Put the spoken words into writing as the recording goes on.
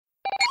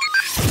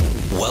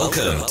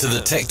Welcome to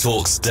the Tech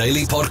Talks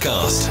Daily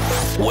Podcast,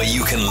 where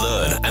you can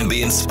learn and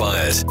be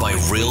inspired by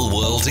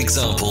real-world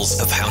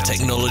examples of how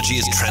technology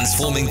is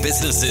transforming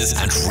businesses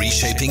and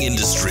reshaping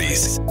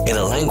industries in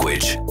a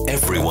language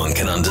everyone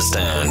can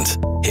understand.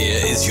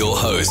 Here is your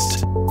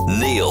host,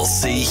 Neil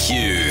C.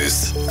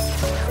 Hughes.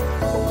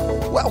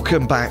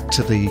 Welcome back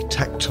to the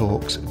Tech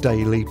Talks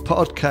Daily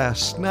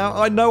Podcast. Now,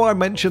 I know I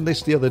mentioned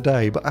this the other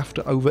day, but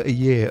after over a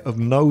year of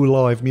no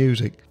live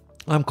music,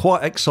 I'm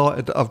quite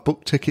excited that I've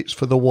booked tickets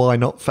for the Why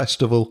Not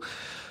Festival,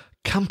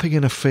 camping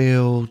in a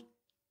field,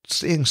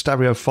 seeing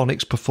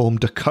Stereophonics perform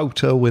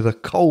Dakota with a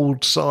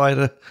cold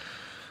cider.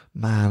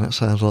 Man, that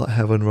sounds like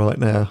heaven right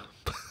now.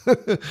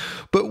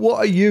 But what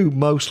are you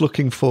most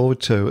looking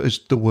forward to as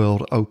the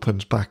world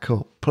opens back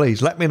up?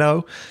 Please let me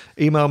know.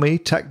 Email me,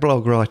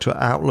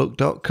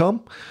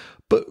 techblogwriter@outlook.com.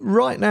 But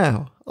right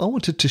now, I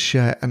wanted to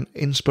share an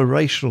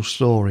inspirational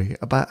story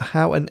about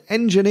how an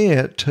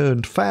engineer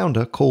turned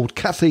founder called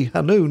Kathy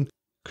Hannun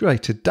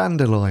created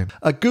Dandelion,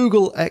 a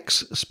Google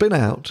X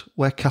spin-out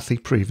where Kathy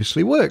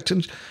previously worked.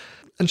 And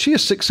she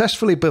has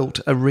successfully built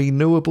a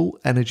renewable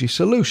energy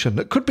solution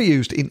that could be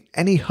used in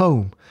any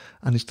home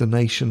and is the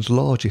nation's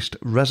largest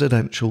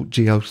residential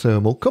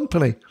geothermal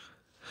company.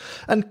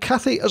 And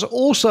Kathy has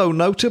also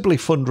notably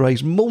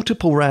fundraised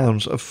multiple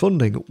rounds of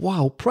funding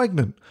while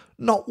pregnant,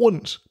 not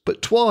once,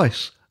 but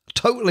twice,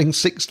 totaling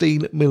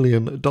 $16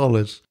 million.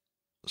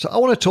 So I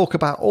want to talk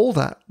about all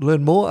that,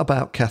 learn more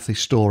about Kathy's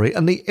story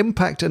and the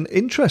impact and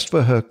interest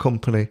for her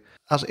company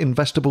as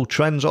investable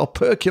trends are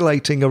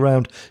percolating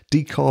around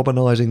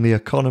decarbonising the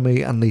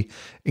economy and the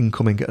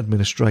incoming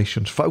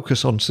administration's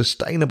focus on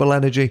sustainable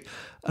energy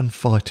and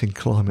fighting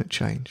climate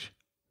change.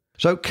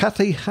 So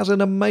Kathy has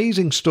an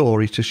amazing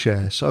story to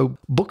share, so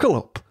buckle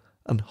up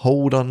and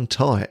hold on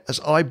tight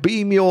as I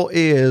beam your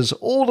ears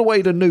all the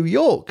way to New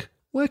York,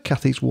 where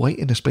Kathy's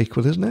waiting to speak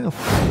with us now.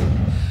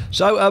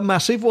 So a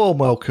massive warm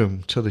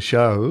welcome to the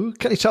show.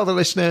 Can you tell the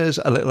listeners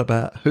a little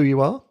about who you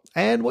are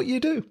and what you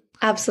do?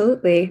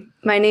 Absolutely.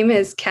 My name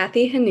is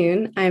Kathy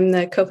Hannun. I'm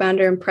the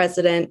co-founder and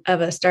president of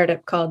a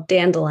startup called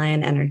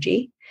Dandelion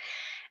Energy.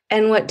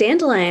 And what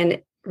Dandelion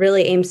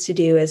really aims to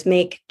do is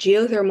make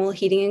geothermal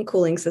heating and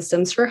cooling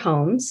systems for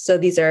homes. So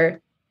these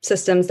are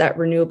systems that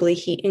renewably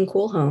heat and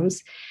cool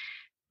homes,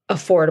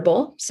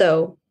 affordable.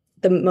 So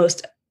the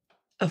most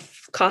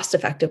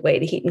cost-effective way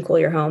to heat and cool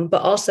your home,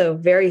 but also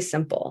very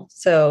simple.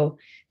 So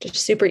just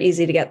super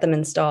easy to get them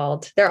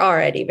installed. They're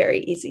already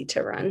very easy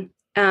to run.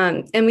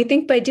 And we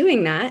think by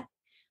doing that,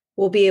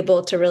 we'll be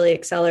able to really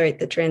accelerate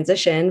the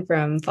transition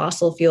from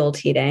fossil fueled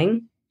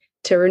heating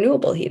to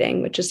renewable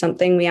heating, which is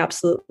something we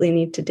absolutely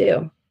need to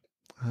do.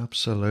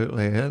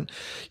 Absolutely. And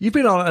you've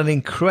been on an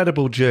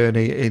incredible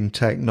journey in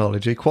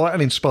technology, quite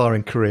an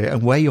inspiring career,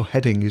 and where you're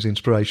heading is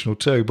inspirational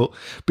too. But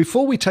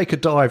before we take a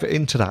dive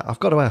into that, I've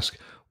got to ask,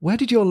 where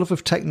did your love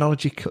of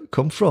technology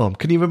come from?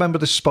 Can you remember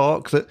the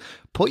spark that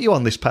put you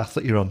on this path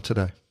that you're on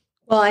today?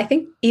 Well, I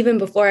think even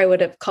before I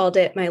would have called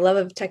it my love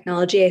of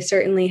technology, I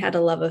certainly had a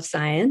love of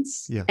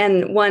science. Yeah.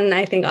 And one,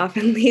 I think,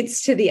 often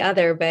leads to the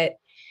other, but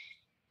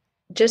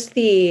just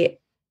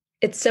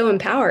it's so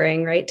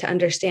empowering, right, to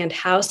understand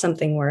how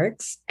something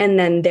works and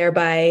then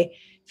thereby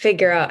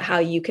figure out how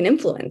you can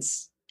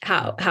influence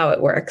how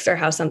it works or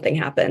how something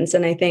happens.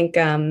 And I think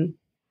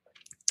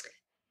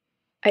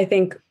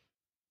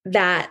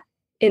that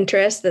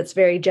interest that's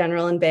very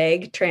general and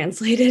vague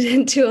translated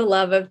into a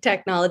love of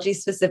technology,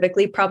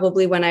 specifically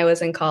probably when I was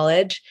in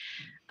college.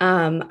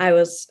 I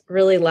was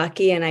really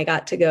lucky and I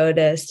got to go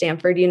to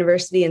Stanford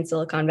University in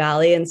Silicon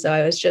Valley. And so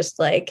I was just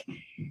like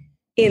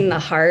in the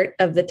heart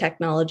of the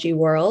technology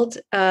world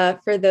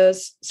for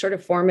those sort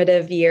of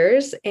formative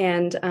years.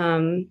 And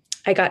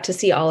I got to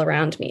see all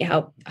around me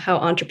how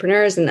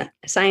entrepreneurs and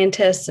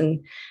scientists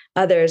and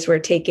others were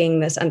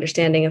taking this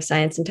understanding of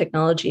science and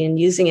technology and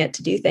using it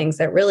to do things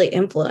that really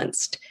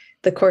influenced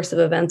the course of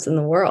events in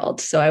the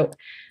world. So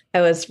I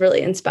was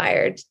really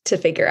inspired to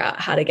figure out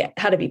how to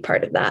be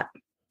part of that.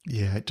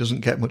 Yeah, it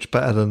doesn't get much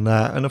better than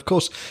that. And of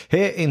course,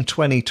 here in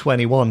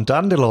 2021,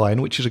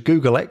 Dandelion, which is a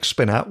Google X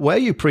spin-out where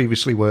you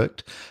previously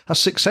worked, has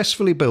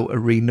successfully built a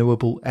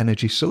renewable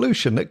energy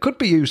solution that could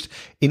be used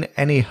in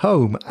any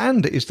home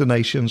and is the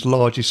nation's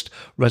largest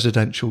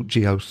residential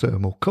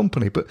geothermal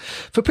company. But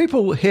for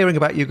people hearing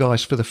about you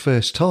guys for the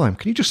first time,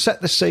 can you just set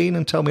the scene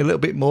and tell me a little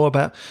bit more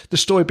about the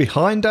story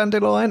behind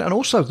Dandelion and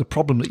also the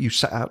problem that you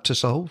set out to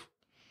solve?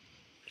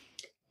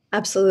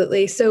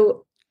 Absolutely.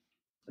 So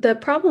the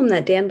problem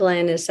that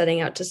Dandelion is setting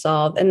out to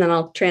solve, and then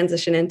I'll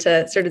transition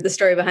into sort of the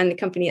story behind the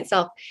company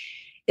itself,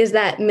 is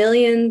that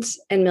millions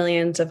and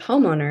millions of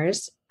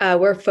homeowners,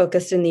 we're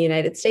focused in the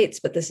United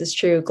States, but this is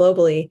true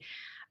globally,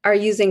 are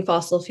using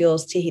fossil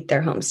fuels to heat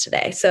their homes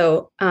today.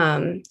 So,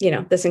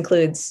 this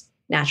includes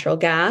natural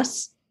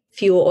gas,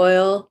 fuel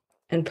oil,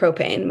 and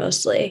propane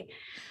mostly.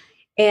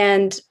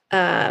 And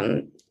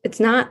it's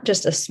not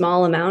just a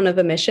small amount of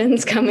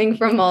emissions coming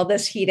from all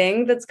this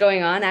heating that's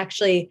going on.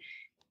 Actually,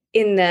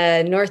 in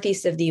the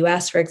northeast of the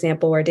US, for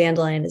example, where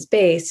Dandelion is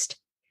based,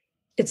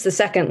 it's the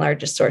second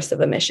largest source of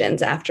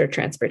emissions after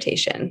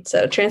transportation.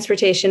 So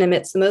transportation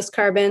emits the most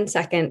carbon.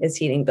 Second is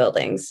heating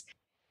buildings.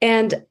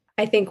 And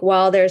I think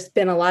while there's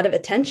been a lot of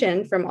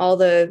attention from all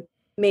the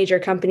major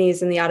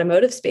companies in the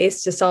automotive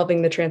space to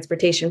solving the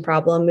transportation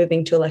problem,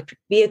 moving to electric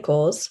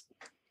vehicles,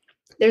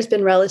 there's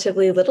been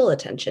relatively little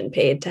attention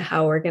paid to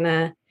how we're going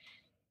to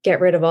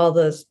get rid of all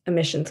those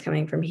emissions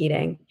coming from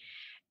heating.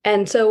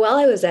 And so while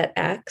I was at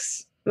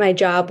X, my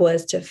job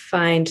was to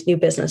find new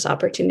business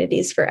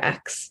opportunities for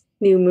X,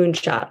 new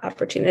moonshot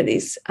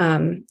opportunities,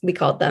 we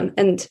called them.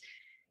 And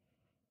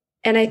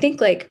I think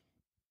like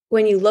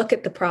when you look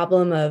at the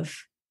problem of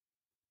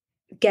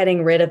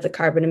getting rid of the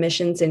carbon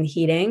emissions in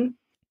heating,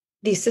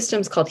 these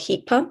systems called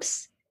heat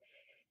pumps,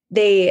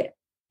 they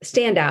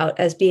stand out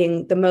as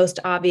being the most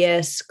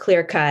obvious,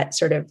 clear-cut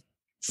sort of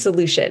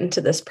solution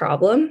to this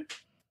problem.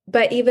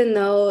 But even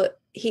though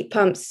heat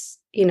pumps,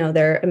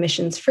 they're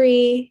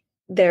emissions-free,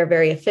 they're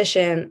very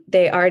efficient,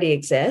 they already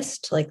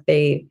exist, like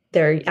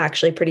they're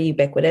actually pretty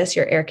ubiquitous.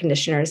 Your air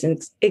conditioner is an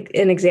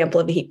example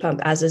of a heat pump,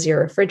 as is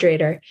your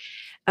refrigerator.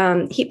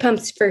 Heat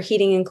pumps for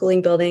heating and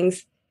cooling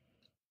buildings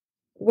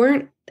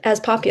weren't as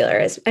popular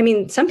as,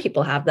 some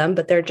people have them,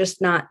 but they're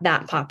just not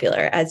that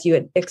popular as you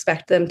would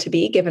expect them to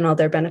be, given all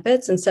their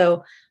benefits. And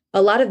so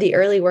a lot of the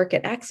early work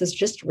at X is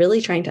just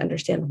really trying to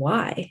understand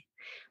why.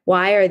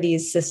 Why are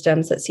these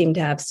systems that seem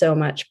to have so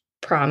much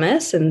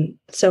promise and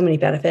so many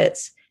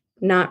benefits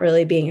not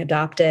really being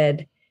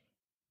adopted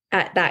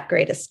at that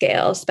great a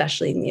scale,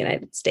 especially in the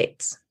United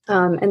States?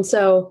 And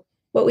so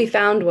what we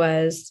found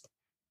was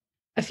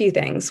a few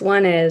things.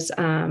 One is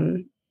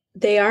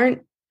they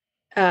aren't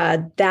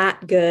that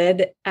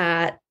good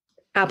at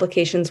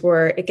applications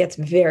where it gets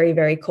very,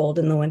 very cold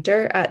in the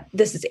winter.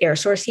 This is air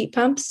source heat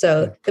pumps.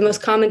 So the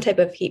most common type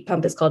of heat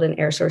pump is called an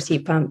air source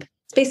heat pump.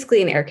 It's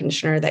basically an air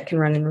conditioner that can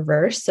run in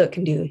reverse. So it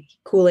can do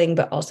cooling,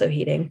 but also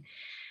heating.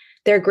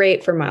 They're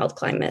great for mild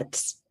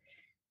climates,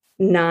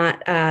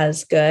 not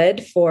as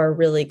good for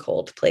really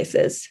cold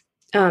places.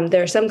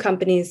 There are some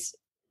companies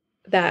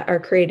that are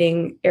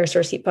creating air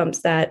source heat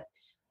pumps that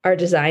are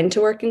designed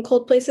to work in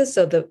cold places.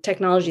 So the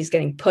technology is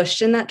getting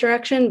pushed in that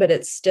direction, but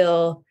it's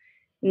still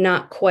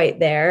not quite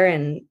there.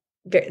 And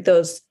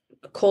those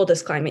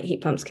coldest climate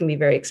heat pumps can be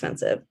very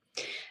expensive.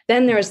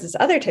 Then there's this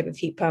other type of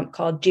heat pump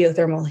called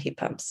geothermal heat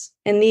pumps.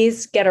 And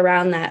these get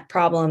around that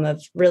problem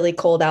of really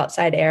cold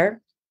outside air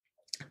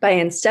by,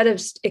 instead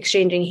of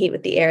exchanging heat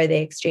with the air,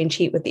 they exchange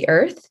heat with the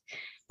earth,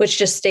 which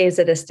just stays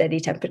at a steady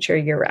temperature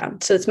year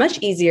round. So it's much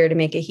easier to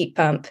make a heat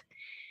pump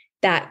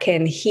that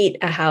can heat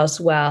a house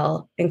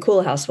well and cool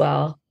a house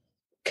well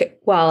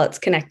while it's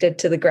connected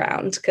to the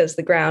ground, because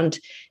the ground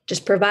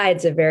just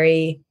provides a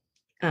very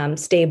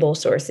stable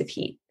source of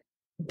heat.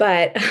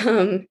 But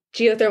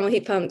geothermal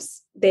heat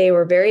pumps, they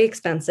were very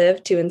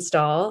expensive to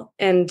install.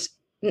 And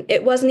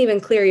it wasn't even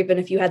clear, even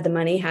if you had the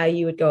money, how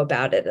you would go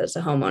about it as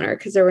a homeowner,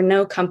 because there were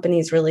no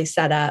companies really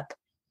set up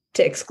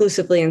to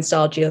exclusively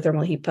install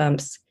geothermal heat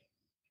pumps.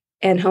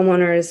 And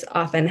homeowners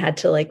often had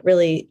to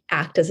really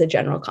act as a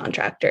general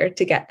contractor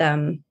to get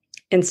them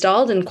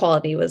installed, and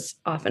quality was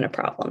often a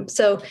problem.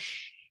 So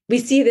we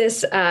see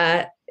this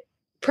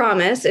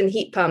promise in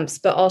heat pumps,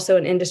 but also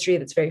an industry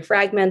that's very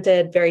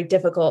fragmented, very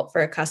difficult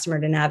for a customer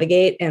to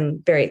navigate,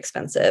 and very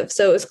expensive.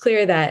 So it was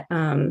clear that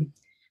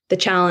the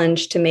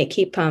challenge to make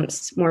heat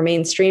pumps more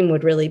mainstream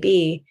would really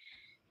be,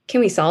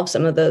 can we solve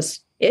some of those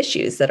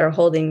issues that are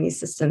holding these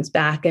systems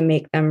back and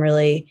make them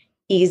really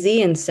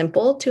easy and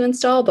simple to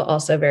install, but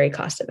also very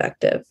cost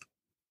effective?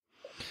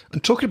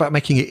 And talking about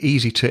making it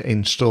easy to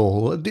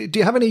install, do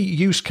you have any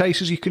use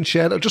cases you can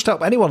share that just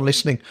help anyone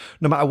listening,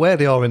 no matter where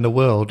they are in the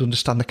world,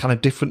 understand the kind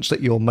of difference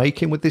that you're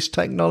making with this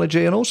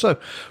technology, and also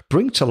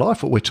bring to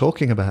life what we're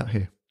talking about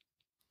here?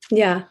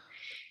 Yeah.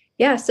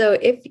 So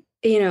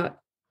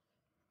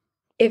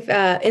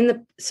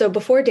so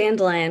before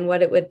Dandelion,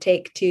 what it would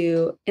take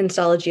to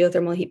install a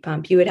geothermal heat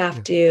pump, you would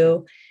have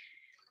to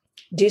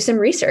do some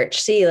research,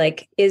 see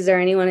is there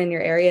anyone in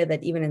your area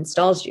that even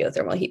installs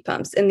geothermal heat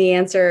pumps? And the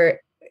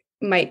answer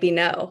might be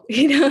no.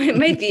 It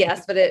might be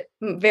yes, but it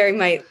very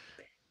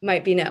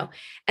might be no.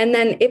 And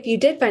then if you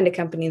did find a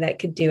company that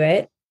could do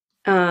it,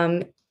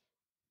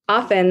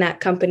 often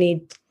that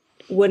company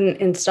wouldn't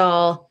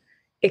install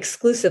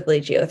exclusively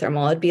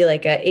geothermal. It'd be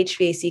like a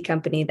HVAC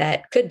company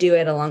that could do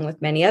it along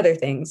with many other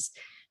things,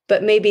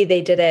 but maybe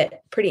they did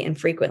it pretty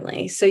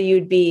infrequently. So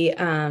you'd be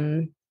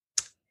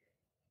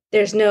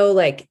there's no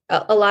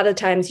a lot of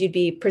times you'd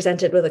be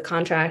presented with a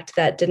contract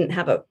that didn't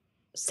have a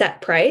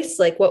set price.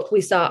 What we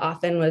saw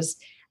often was,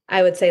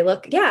 I would say,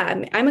 look,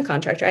 yeah, I'm a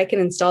contractor. I can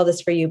install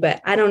this for you, but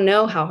I don't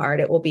know how hard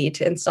it will be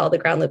to install the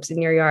ground loops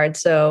in your yard.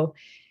 So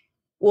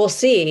we'll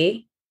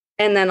see.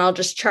 And then I'll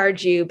just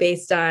charge you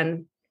based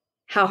on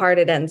how hard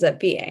it ends up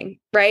being.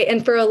 Right.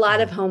 And for a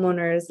lot of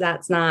homeowners,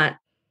 that's not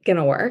going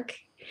to work.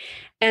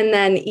 And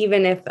then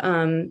even if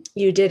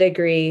you did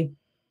agree,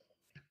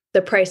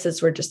 the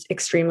prices were just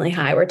extremely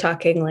high. We're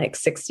talking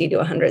 $60,000 to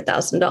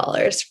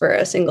 $100,000 for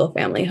a single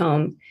family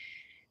home,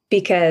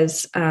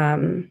 because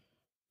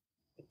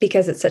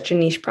because it's such a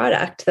niche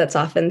product that's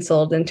often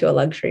sold into a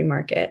luxury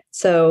market.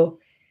 So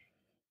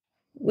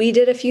we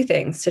did a few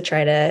things to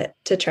try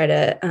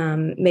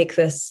to make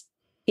this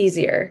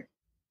easier.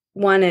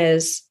 One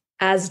is,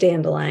 as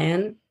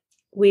Dandelion,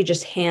 we do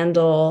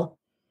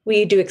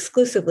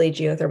exclusively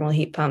geothermal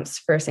heat pumps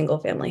for single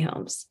family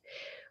homes.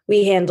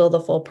 We handle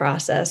the full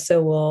process.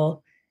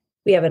 So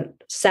we have a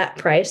set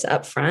price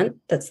up front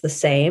that's the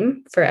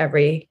same for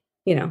every,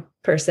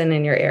 person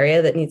in your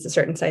area that needs a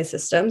certain size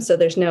system. So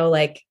there's no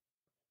like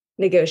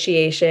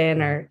negotiation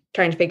or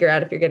trying to figure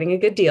out if you're getting a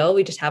good deal.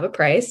 We just have a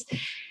price.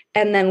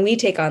 And then we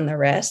take on the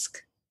risk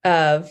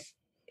of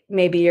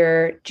maybe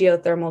your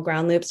geothermal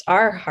ground loops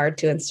are hard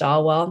to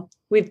install. Well,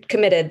 we've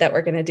committed that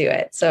we're going to do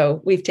it. So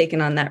we've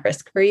taken on that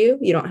risk for you.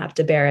 You don't have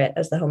to bear it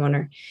as the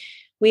homeowner.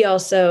 We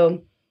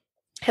also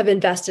have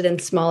invested in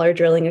smaller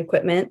drilling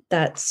equipment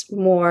that's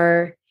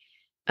more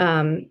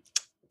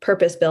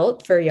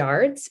purpose-built for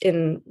yards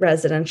in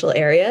residential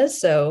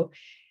areas. So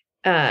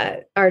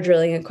our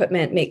drilling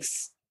equipment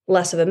makes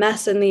less of a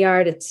mess in the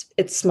yard.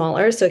 It's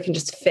smaller, so it can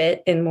just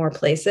fit in more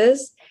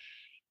places.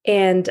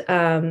 And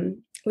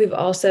we've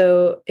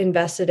also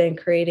invested in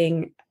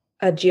creating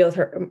a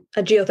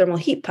geothermal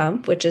heat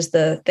pump, which is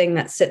the thing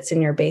that sits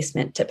in your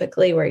basement,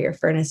 typically where your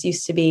furnace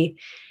used to be,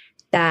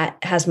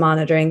 that has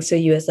monitoring. So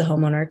you as the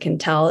homeowner can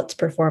tell it's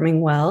performing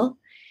well.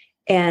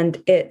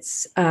 And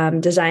it's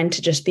designed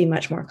to just be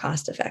much more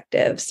cost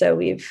effective. So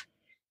we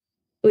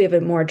have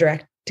a more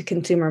direct to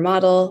consumer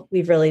model.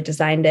 We've really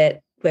designed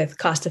it with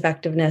cost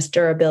effectiveness,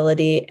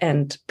 durability,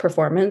 and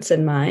performance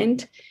in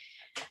mind.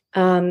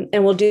 And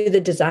we'll do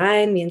the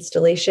design, the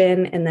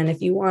installation, and then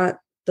if you want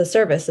the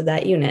service of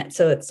that unit.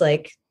 So it's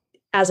like,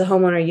 as a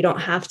homeowner, you don't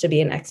have to be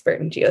an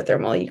expert in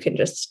geothermal. You can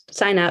just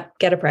sign up,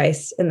 get a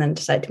price, and then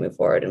decide to move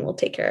forward, and we'll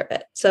take care of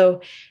it.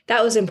 So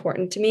that was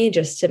important to me,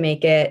 just to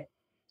make it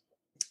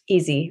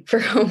easy for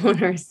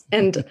homeowners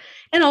and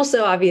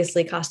also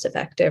obviously cost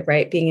effective,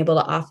 right? Being able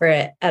to offer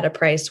it at a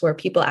price where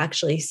people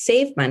actually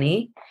save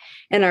money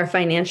and are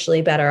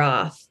financially better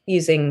off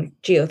using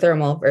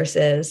geothermal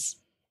versus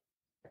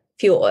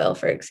fuel oil,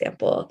 for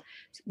example,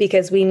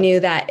 because we knew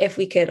that if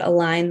we could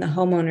align the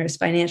homeowner's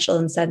financial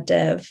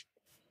incentive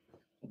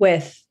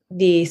with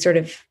the sort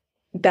of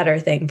better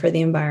thing for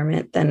the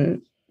environment,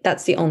 then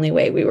that's the only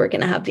way we were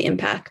going to have the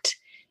impact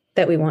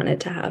that we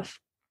wanted to have.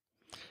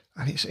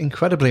 And it's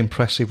incredibly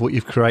impressive what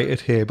you've created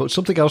here. But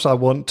something else I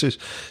want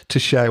to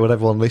share with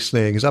everyone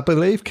listening is I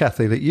believe,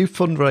 Kathy, that you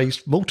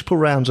fundraised multiple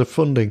rounds of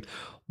funding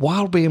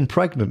while being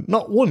pregnant,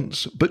 not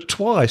once, but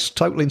twice,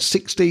 totaling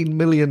 $16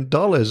 million.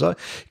 Can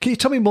you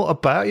tell me more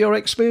about your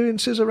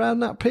experiences around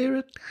that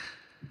period?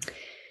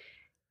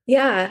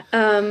 Yeah.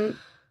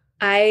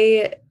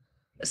 I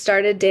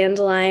started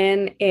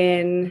Dandelion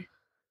in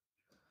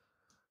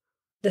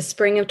the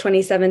spring of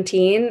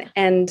 2017,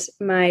 and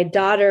my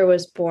daughter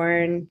was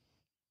born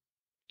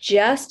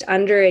just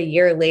under a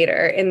year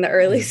later in the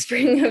early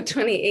spring of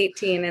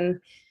 2018. And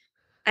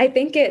I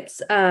think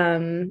it's,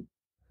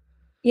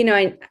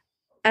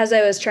 as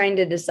I was trying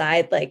to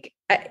decide, like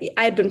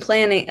I'd been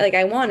planning, like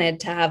I wanted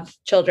to have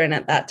children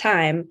at that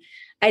time.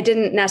 I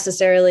didn't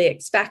necessarily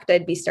expect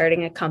I'd be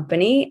starting a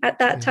company at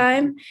that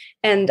time.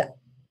 And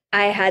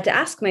I had to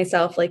ask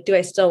myself, like, do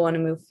I still want to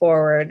move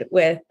forward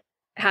with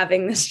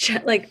having this,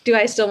 like, do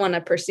I still want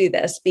to pursue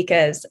this?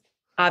 Because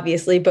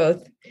obviously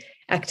both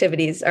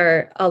activities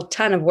are a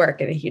ton of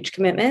work and a huge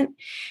commitment.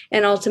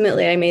 And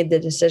ultimately I made the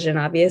decision,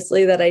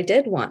 obviously, that I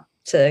did want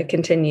to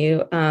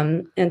continue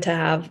and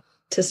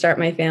to start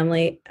my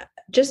family,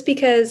 just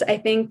because I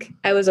think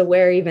I was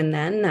aware even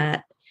then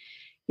that,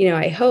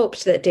 I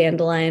hoped that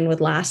Dandelion would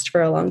last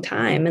for a long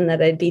time and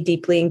that I'd be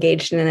deeply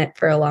engaged in it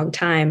for a long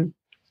time.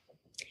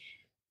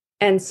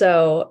 And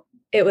so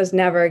it was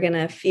never going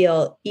to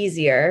feel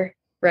easier,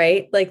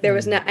 right? Like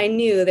I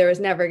knew there was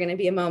never going to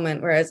be a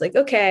moment where I was like,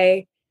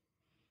 okay,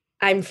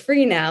 I'm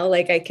free now.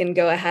 Like I can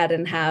go ahead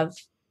and have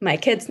my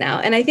kids now.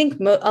 And I think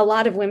a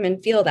lot of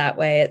women feel that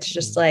way. It's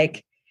just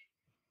like,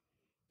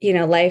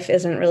 life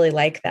isn't really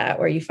like that,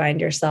 where you find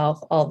yourself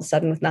all of a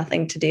sudden with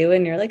nothing to do.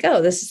 And you're like,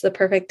 oh, this is the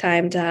perfect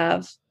time to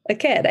have a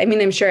kid. I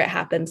mean, I'm sure it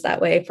happens that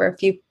way for a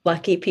few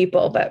lucky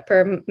people, but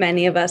for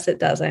many of us, it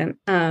doesn't.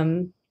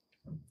 And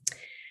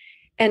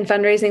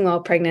fundraising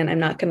while pregnant, I'm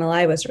not going to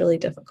lie, was really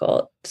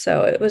difficult.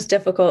 So it was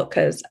difficult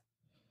because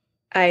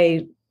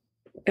I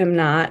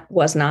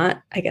was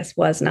not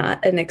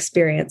an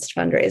experienced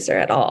fundraiser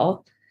at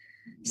all.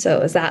 So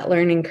it was that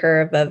learning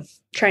curve of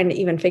trying to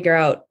even figure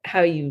out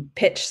how you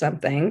pitch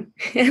something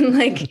and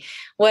like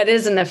what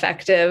is an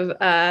effective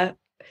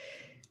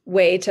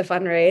way to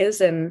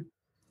fundraise. And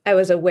I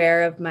was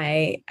aware of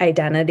my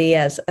identity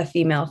as a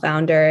female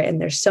founder, and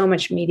there's so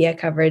much media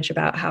coverage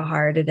about how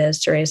hard it is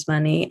to raise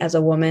money as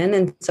a woman.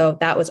 And so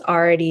that was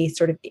already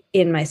sort of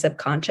in my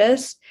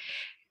subconscious.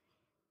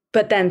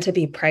 But then to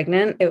be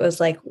pregnant, it was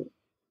like,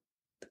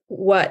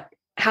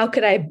 how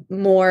could I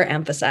more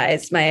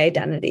emphasize my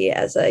identity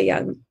as a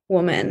young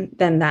woman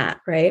than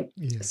that, right?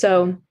 Yeah.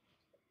 So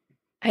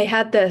I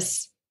had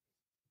this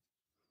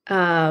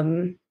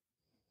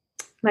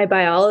my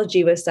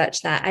biology was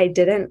such that I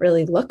didn't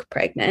really look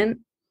pregnant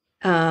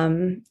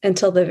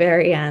until the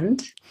very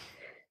end.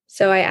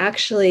 So I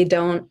actually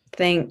don't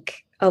think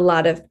a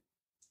lot of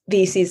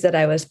VCs that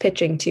I was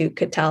pitching to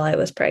could tell I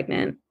was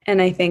pregnant.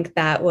 And I think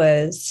that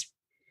was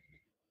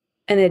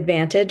an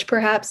advantage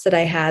perhaps that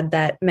I had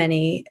that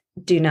many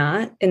do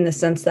not, in the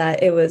sense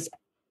that it was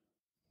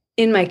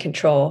in my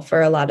control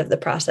for a lot of the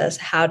process,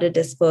 how to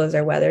disclose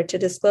or whether to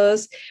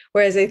disclose.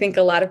 Whereas I think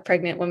a lot of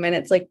pregnant women,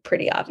 it's like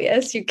pretty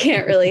obvious. You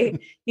can't really,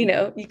 you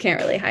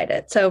can't really hide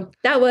it. So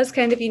that was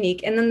kind of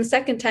unique. And then the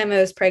second time I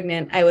was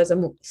pregnant, I was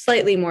a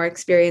slightly more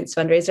experienced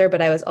fundraiser,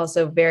 but I was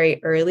also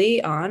very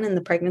early on in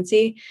the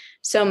pregnancy,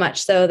 so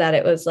much so that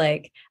it was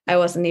like, I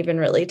wasn't even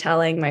really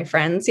telling my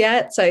friends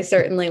yet. So I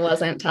certainly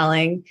wasn't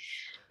telling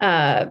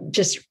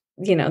just,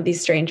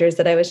 these strangers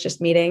that I was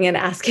just meeting and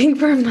asking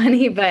for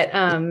money. But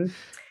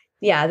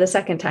yeah, the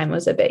second time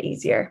was a bit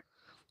easier.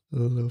 I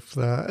love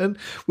that. And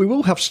we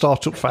will have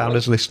startup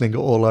founders listening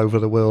all over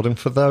the world. And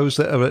for those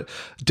that are at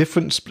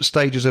different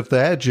stages of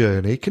their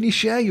journey, can you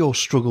share your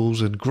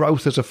struggles and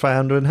growth as a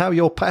founder and how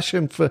your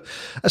passion for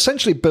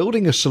essentially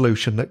building a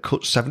solution that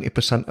cuts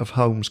 70% of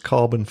homes'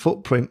 carbon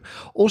footprint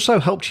also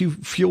helped you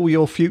fuel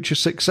your future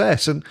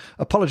success? And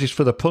apologies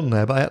for the pun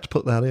there, but I had to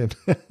put that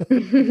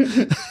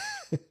in.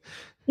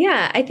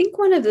 Yeah, I think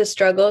one of the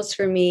struggles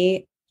for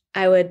me,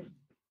 I would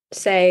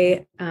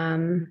say,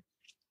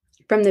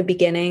 from the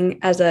beginning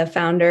as a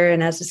founder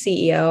and as a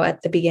CEO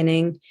at the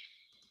beginning,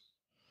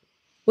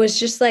 was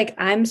just like,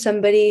 I'm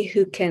somebody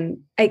who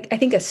I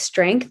think a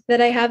strength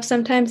that I have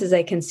sometimes is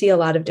I can see a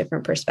lot of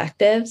different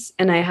perspectives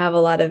and I have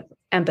a lot of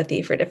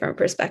empathy for different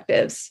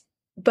perspectives.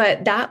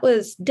 But that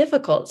was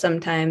difficult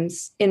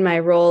sometimes in my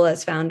role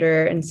as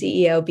founder and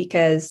CEO,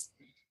 because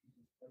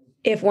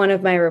if one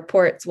of my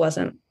reports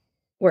wasn't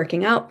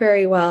working out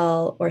very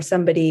well, or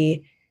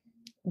somebody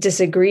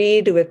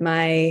disagreed with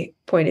my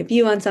point of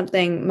view on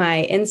something,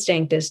 my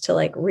instinct is to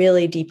like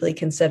really deeply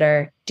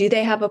consider, do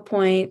they have a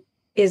point?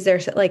 Is there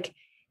like,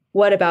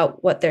 what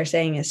about what they're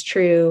saying is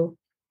true?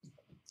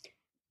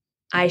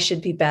 I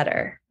should be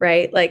better,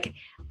 right? Like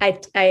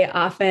I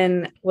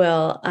often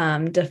will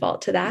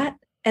default to that.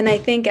 And I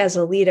think as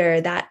a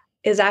leader, that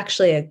is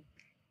actually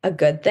a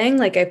good thing.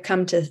 Like I've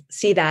come to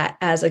see that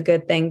as a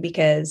good thing,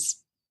 because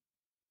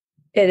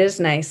it is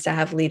nice to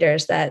have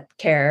leaders that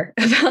care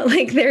about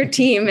like their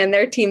team and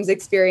their team's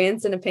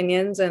experience and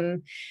opinions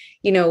and,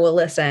 will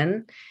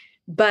listen.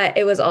 But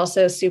it was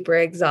also super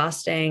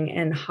exhausting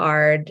and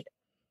hard.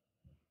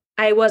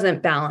 I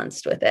wasn't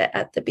balanced with it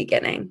at the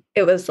beginning.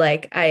 It was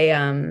like,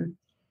 I've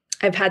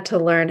had to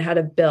learn how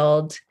to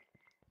build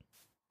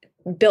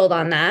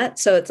on that.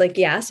 So it's like,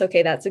 yes,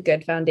 okay, that's a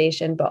good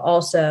foundation, but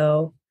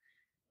also,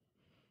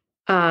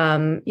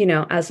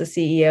 as a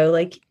CEO,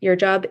 like your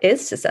job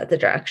is to set the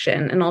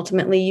direction. And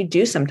ultimately you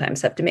do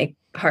sometimes have to make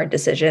hard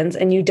decisions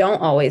and you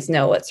don't always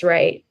know what's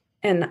right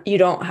and you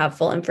don't have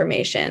full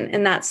information,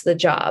 and that's the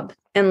job.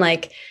 And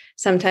like,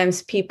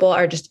 sometimes people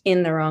are just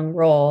in the wrong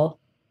role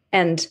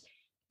and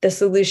the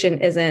solution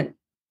isn't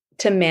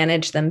to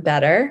manage them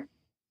better.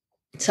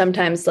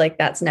 Sometimes like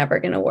that's never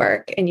going to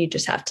work and you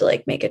just have to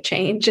like make a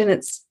change, and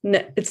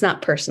it's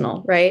not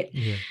personal. Right.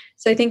 Yeah.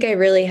 So I think I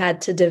really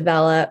had to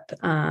develop,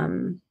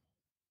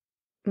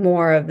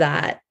 more of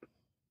that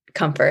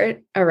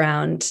comfort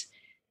around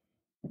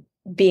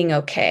being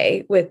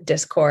okay with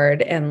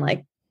discord and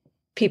like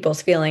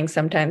people's feelings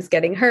sometimes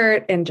getting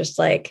hurt, and just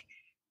like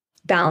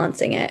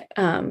balancing it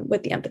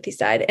with the empathy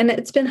side. And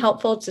it's been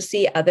helpful to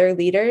see other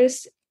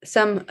leaders,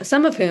 some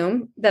of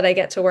whom that I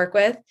get to work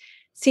with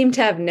seem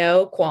to have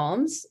no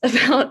qualms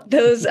about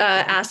those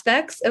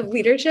aspects of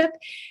leadership,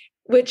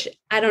 which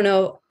I don't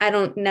know. I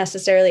don't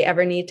necessarily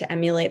ever need to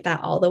emulate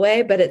that all the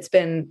way, but it's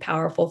been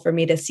powerful for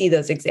me to see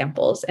those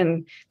examples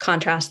and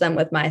contrast them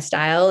with my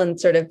style and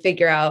sort of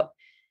figure out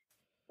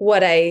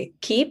what I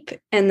keep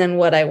and then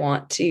what I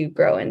want to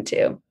grow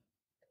into.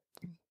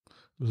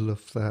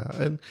 Love that.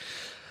 And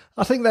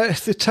I think that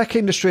the tech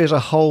industry as a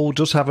whole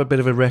does have a bit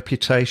of a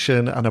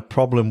reputation and a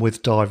problem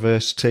with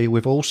diversity.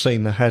 We've all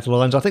seen the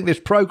headlines. I think there's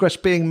progress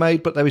being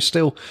made, but there is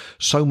still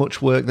so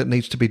much work that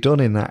needs to be done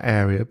in that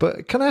area.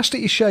 But can I ask that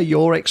you share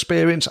your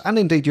experience and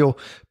indeed your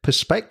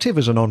perspective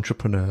as an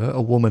entrepreneur,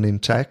 a woman in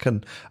tech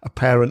and a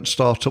parent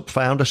startup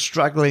founder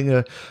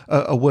straggling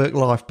a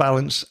work-life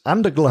balance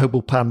and a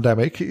global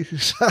pandemic?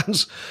 It's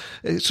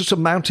just a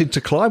mountain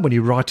to climb when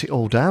you write it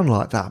all down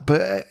like that.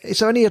 But is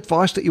there any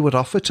advice that you would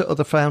offer to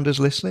other founders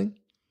listening?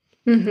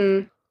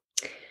 Mm-hmm.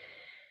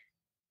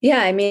 Yeah,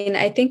 I mean,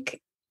 I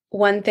think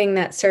one thing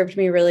that served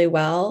me really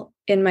well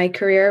in my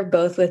career,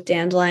 both with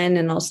Dandelion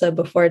and also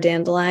before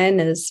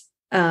Dandelion, is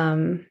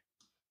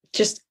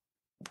just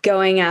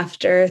going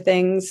after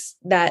things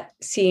that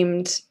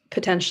seemed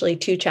potentially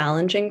too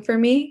challenging for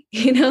me.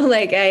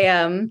 Like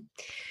I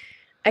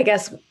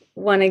guess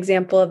one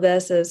example of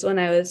this is when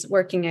I was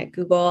working at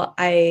Google,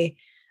 I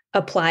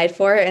applied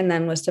for it and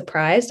then was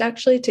surprised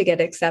actually to get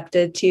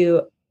accepted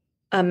to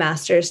a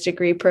master's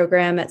degree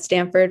program at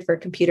Stanford for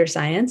computer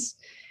science.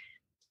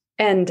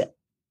 And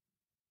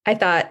I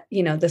thought,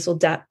 this will,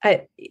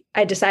 I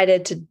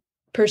decided to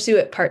pursue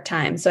it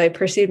part-time. So I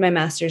pursued my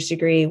master's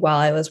degree while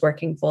I was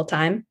working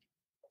full-time.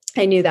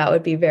 I knew that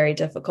would be very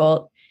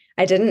difficult.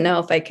 I didn't know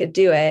if I could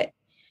do it.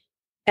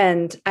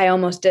 And I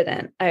almost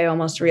didn't. I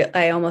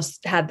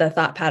almost had the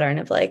thought pattern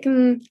of like,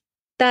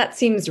 that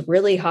seems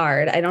really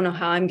hard. I don't know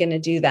how I'm going to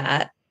do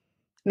that.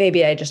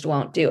 Maybe I just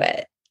won't do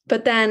it.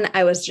 But then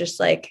I was just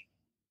like,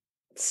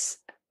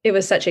 it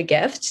was such a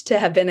gift to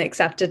have been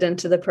accepted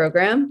into the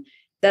program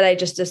that I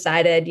just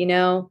decided,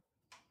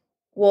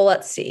 well,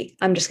 let's see.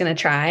 I'm just going to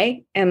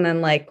try. And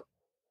then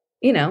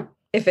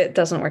if it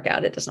doesn't work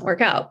out, it doesn't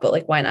work out. But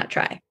like, why not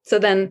try? So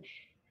then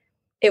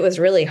it was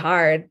really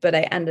hard, but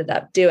I ended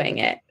up doing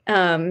it.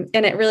 And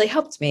it really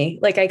helped me.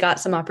 Like I got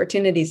some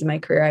opportunities in my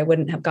career I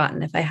wouldn't have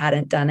gotten if I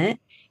hadn't done it.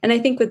 And I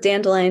think with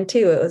Dandelion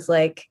too, it was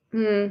like,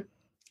 I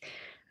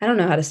don't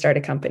know how to start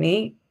a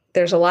company.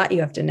 There's a lot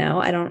you have to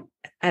know. I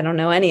don't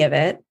know any of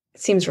it.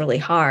 It seems really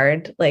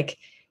hard. Like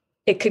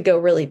it could go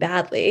really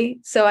badly.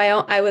 So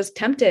I was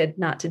tempted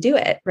not to do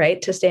it,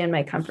 right? To stay in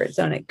my comfort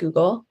zone at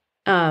Google.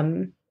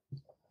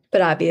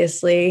 But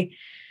obviously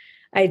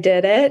I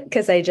did it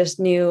because I just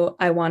knew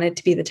I wanted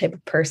to be the type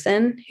of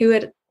person who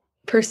would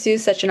pursue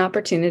such an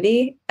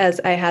opportunity as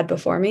I had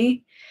before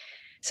me.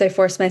 So I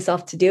forced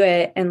myself to do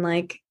it and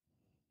like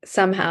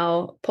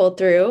somehow pulled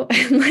through.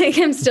 And like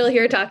I'm still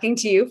here talking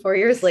to you 4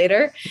 years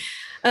later.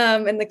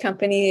 And the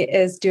company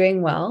is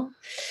doing well.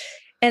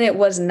 And it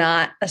was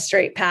not a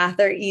straight path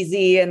or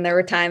easy. And there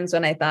were times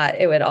when I thought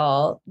it would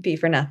all be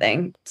for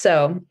nothing.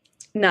 So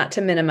not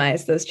to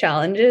minimize those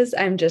challenges,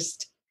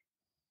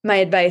 my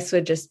advice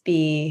would just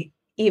be,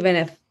 even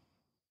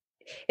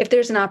if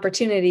there's an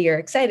opportunity you're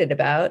excited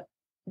about,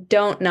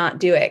 don't not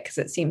do it because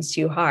it seems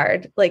too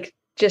hard. Like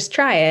just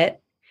try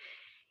it.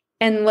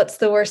 And what's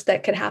the worst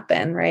that could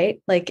happen,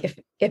 right? Like if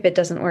it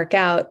doesn't work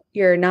out,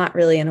 you're not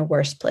really in a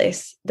worse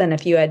place than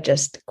if you had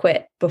just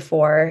quit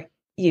before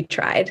you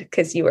tried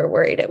because you were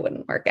worried it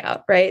wouldn't work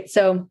out, right?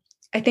 So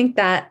I think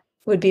that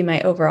would be my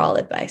overall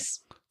advice.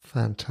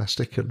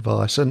 Fantastic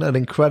advice and an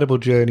incredible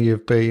journey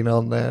you've been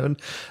on there.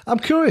 And I'm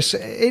curious,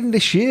 in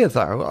this year,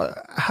 though,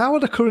 how are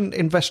the current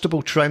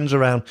investable trends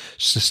around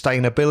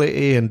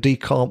sustainability and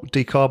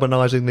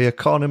decarbonising the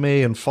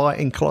economy and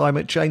fighting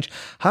climate change?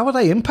 How are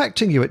they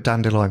impacting you at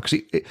Dandelion?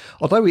 Because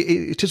although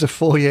it is a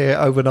 4-year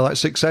overnight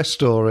success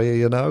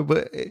story,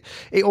 but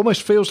it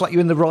almost feels like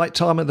you're in the right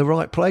time at the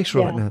right place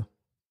right now.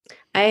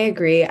 I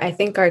agree. I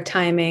think our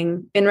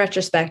timing, in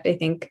retrospect, I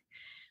think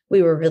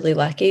we were really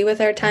lucky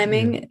with our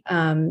timing.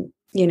 In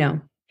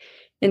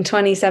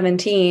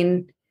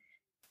 2017,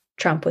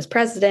 Trump was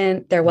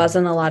president. There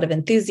wasn't a lot of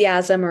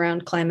enthusiasm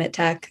around climate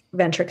tech.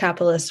 Venture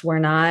capitalists were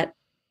not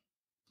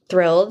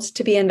thrilled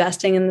to be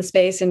investing in the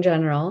space in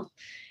general.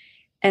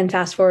 And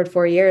fast forward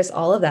 4 years,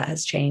 all of that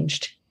has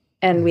changed.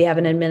 And we have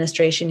an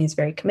administration who's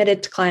very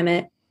committed to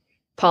climate.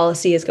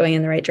 Policy is going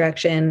in the right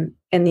direction,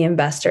 and the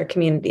investor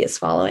community is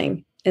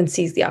following and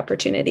sees the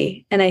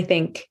opportunity. And I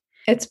think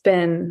it's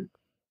been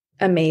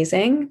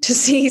amazing to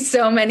see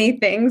so many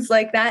things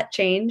like that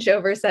change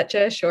over such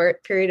a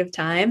short period of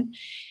time.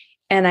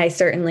 And I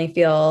certainly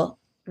feel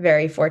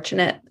very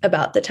fortunate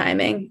about the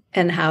timing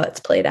and how it's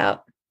played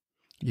out.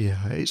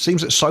 Yeah, it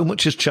seems that so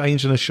much has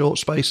changed in a short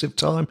space of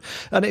time.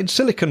 And in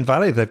Silicon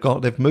Valley,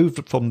 they've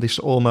moved from this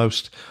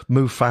almost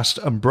move fast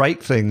and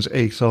break things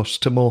ethos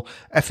to more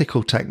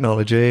ethical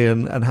technology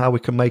and how we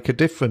can make a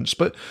difference.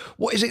 But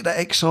what is it that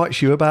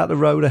excites you about the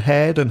road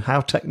ahead and how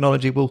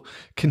technology will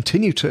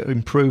continue to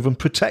improve and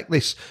protect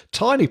this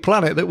tiny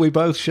planet that we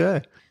both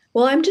share?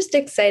 Well, I'm just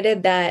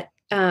excited that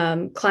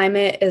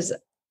climate is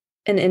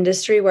an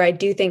industry where I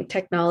do think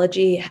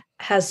technology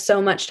has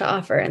so much to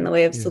offer in the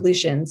way of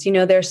solutions.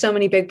 There are so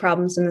many big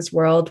problems in this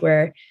world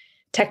where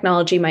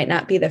technology might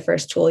not be the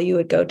first tool you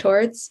would go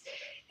towards.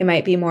 It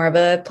might be more of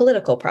a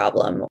political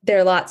problem. There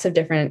are lots of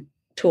different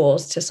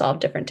tools to solve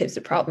different types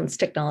of problems.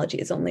 Technology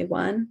is only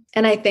one.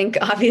 And I think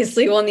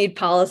obviously we'll need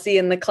policy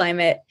in the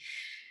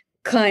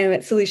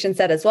climate solution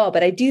set as well.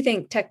 But I do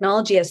think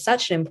technology has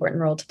such an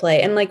important role to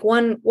play. And like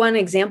one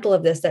example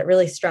of this that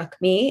really struck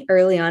me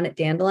early on at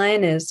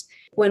Dandelion is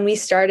when we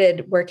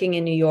started working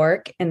in New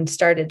York and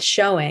started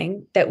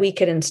showing that we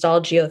could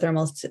install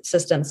geothermal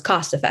systems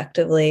cost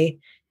effectively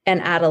and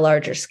at a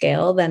larger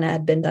scale than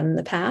had been done in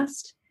the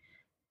past.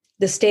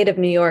 The state of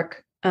New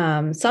York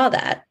saw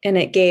that, and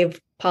it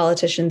gave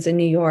politicians in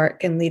New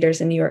York and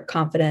leaders in New York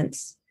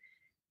confidence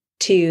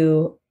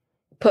to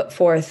put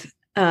forth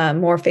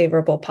more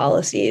favorable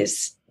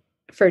policies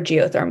for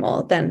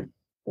geothermal than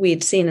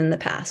we'd seen in the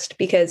past,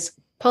 because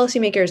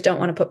policymakers don't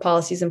want to put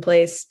policies in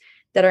place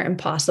that are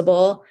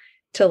impossible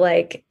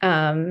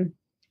to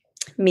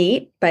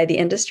meet by the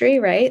industry,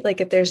 right?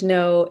 Like if there's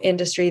no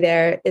industry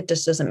there, it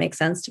just doesn't make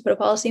sense to put a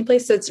policy in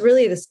place. So it's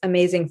really this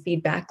amazing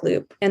feedback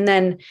loop. And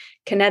then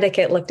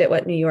Connecticut looked at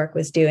what New York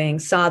was doing,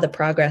 saw the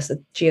progress of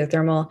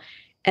geothermal,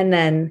 and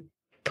then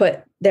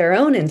put their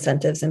own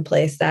incentives in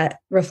place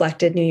that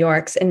reflected New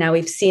York's. And now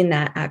we've seen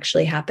that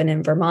actually happen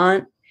in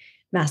Vermont,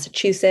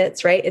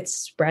 Massachusetts, right? It's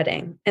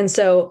spreading. And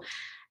so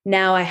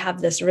now I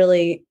have this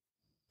really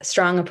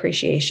strong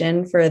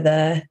appreciation for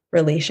the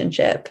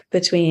relationship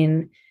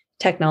between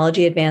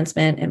technology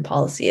advancement and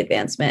policy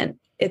advancement.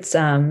 It's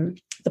the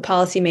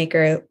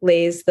policymaker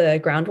lays the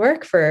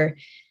groundwork for,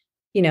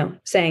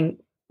 saying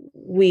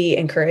we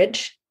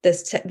encourage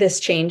this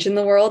change in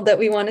the world that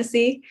we want to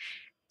see.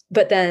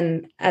 But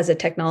then as a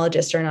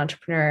technologist or an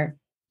entrepreneur,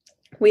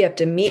 we have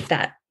to meet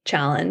that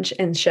challenge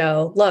and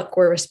show, look,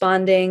 we're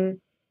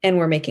responding and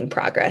we're making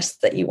progress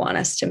that you want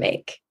us to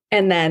make.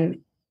 And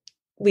then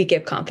we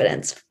give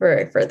confidence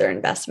for further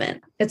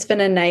investment. It's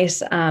been a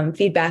nice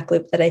feedback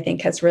loop that I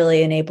think has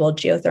really enabled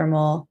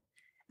geothermal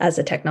as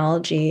a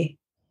technology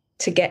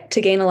to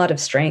gain a lot of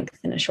strength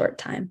in a short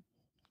time.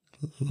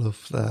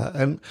 Love that.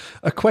 And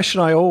a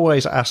question I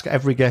always ask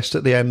every guest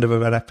at the end of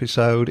an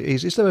episode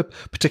is there a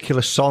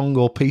particular song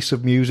or piece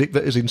of music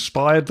that has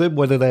inspired them,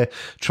 whether they're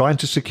trying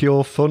to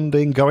secure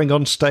funding, going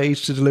on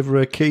stage to deliver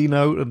a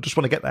keynote and just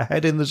want to get their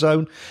head in the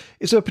zone?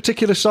 Is there a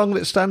particular song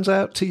that stands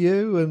out to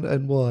you,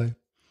 and why?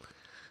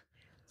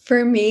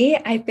 For me,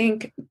 I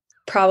think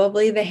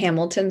probably the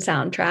Hamilton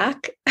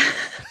soundtrack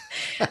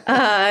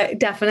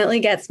definitely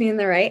gets me in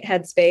the right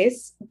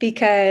headspace,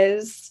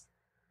 because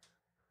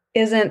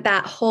isn't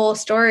that whole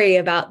story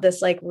about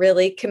this like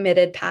really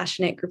committed,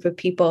 passionate group of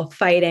people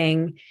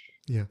fighting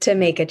to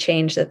make a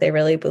change that they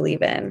really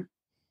believe in,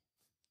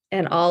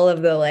 and all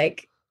of the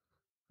like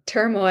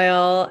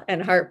turmoil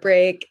and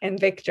heartbreak and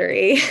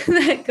victory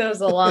that goes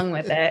along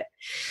with it.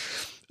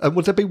 And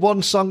would there be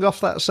one song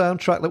off that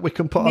soundtrack that we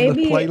can put on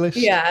the playlist?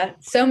 Yeah,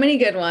 so many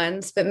good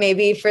ones, but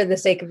maybe for the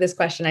sake of this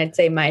question, I'd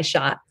say My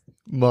Shot.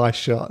 My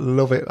Shot.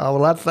 Love it. I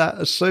will add that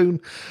as soon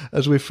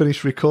as we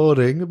finish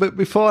recording. But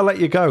before I let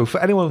you go,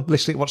 for anyone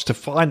listening who wants to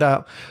find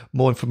out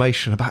more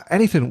information about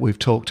anything we've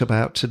talked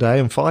about today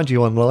and find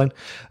you online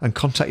and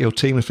contact your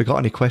team if they've got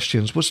any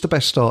questions, what's the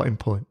best starting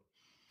point?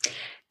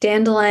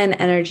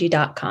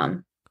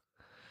 DandelionEnergy.com.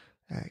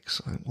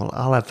 Excellent. Well,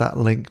 I'll add that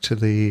link to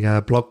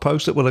the blog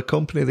post that will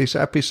accompany this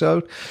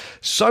episode.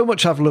 So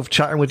much I've loved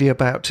chatting with you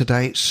about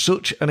today. It's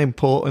such an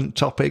important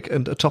topic,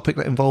 and a topic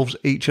that involves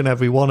each and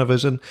every one of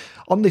us. And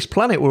on this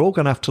planet, we're all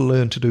going to have to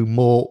learn to do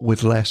more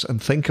with less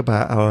and think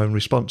about our own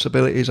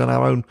responsibilities and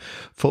our own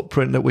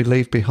footprint that we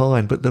leave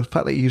behind. But the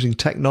fact that you're using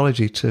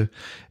technology to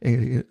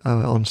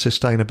on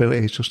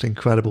sustainability is just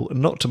incredible. And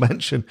not to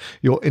mention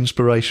your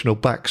inspirational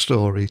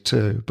backstory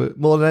too. But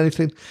more than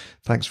anything,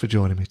 thanks for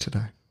joining me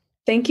today.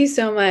 Thank you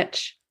so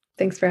much.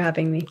 Thanks for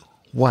having me.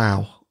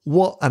 Wow.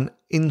 What an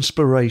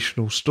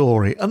inspirational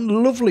story and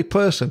lovely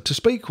person to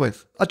speak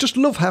with. I just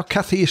love how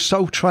Kathy is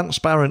so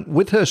transparent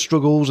with her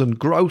struggles and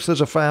growth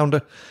as a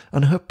founder,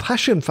 and her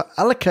passion for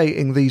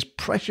allocating these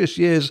precious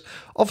years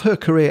of her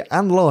career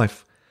and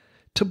life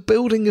to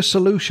building a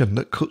solution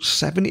that cuts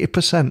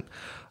 70%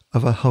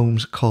 of a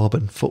home's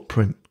carbon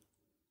footprint.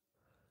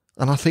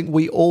 And I think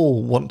we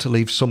all want to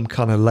leave some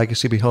kind of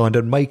legacy behind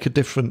and make a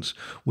difference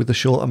with the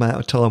short amount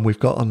of time we've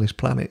got on this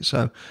planet.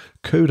 So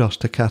kudos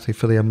to Kathy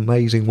for the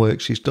amazing work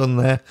she's done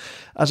there.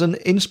 As an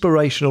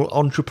inspirational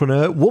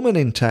entrepreneur, woman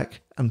in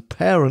tech, and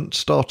parent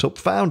startup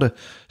founder,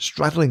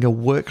 straddling a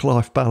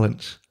work-life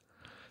balance.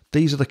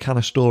 These are the kind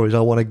of stories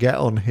I want to get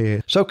on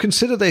here. So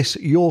consider this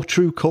your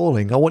true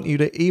calling. I want you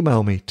to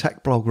email me,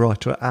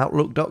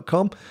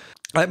 techblogwriter@outlook.com.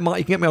 You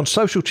can get me on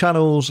social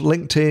channels,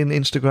 LinkedIn,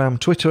 Instagram,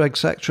 Twitter,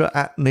 etc.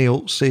 at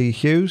Neil C.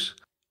 Hughes.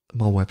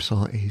 My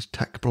website is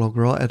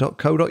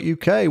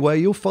techblogwriter.co.uk, where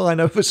you'll find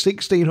over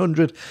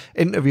 1,600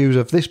 interviews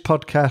of this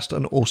podcast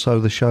and also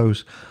the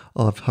shows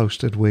I've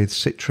hosted with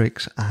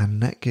Citrix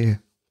and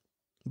Netgear.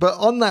 But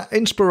on that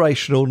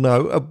inspirational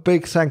note, a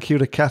big thank you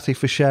to Kathy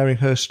for sharing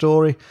her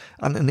story,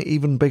 and an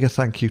even bigger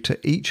thank you to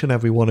each and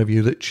every one of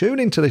you that tune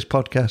into this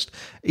podcast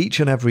each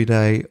and every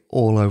day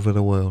all over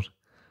the world.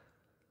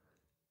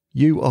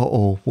 You are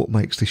all what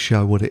makes this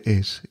show what it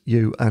is,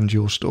 you and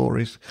your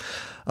stories.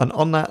 And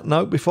on that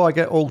note, before I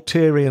get all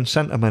teary and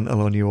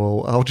sentimental on you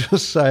all, I'll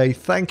just say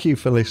thank you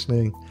for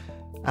listening,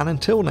 and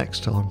until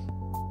next time,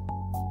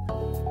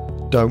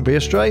 don't be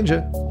a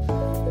stranger.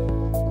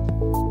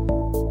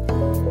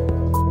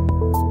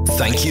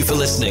 Thank you for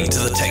listening to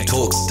the Tech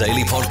Talks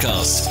Daily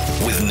Podcast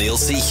with Neil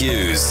C.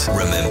 Hughes.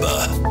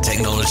 Remember,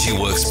 technology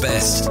works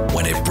best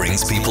when it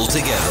brings people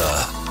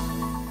together.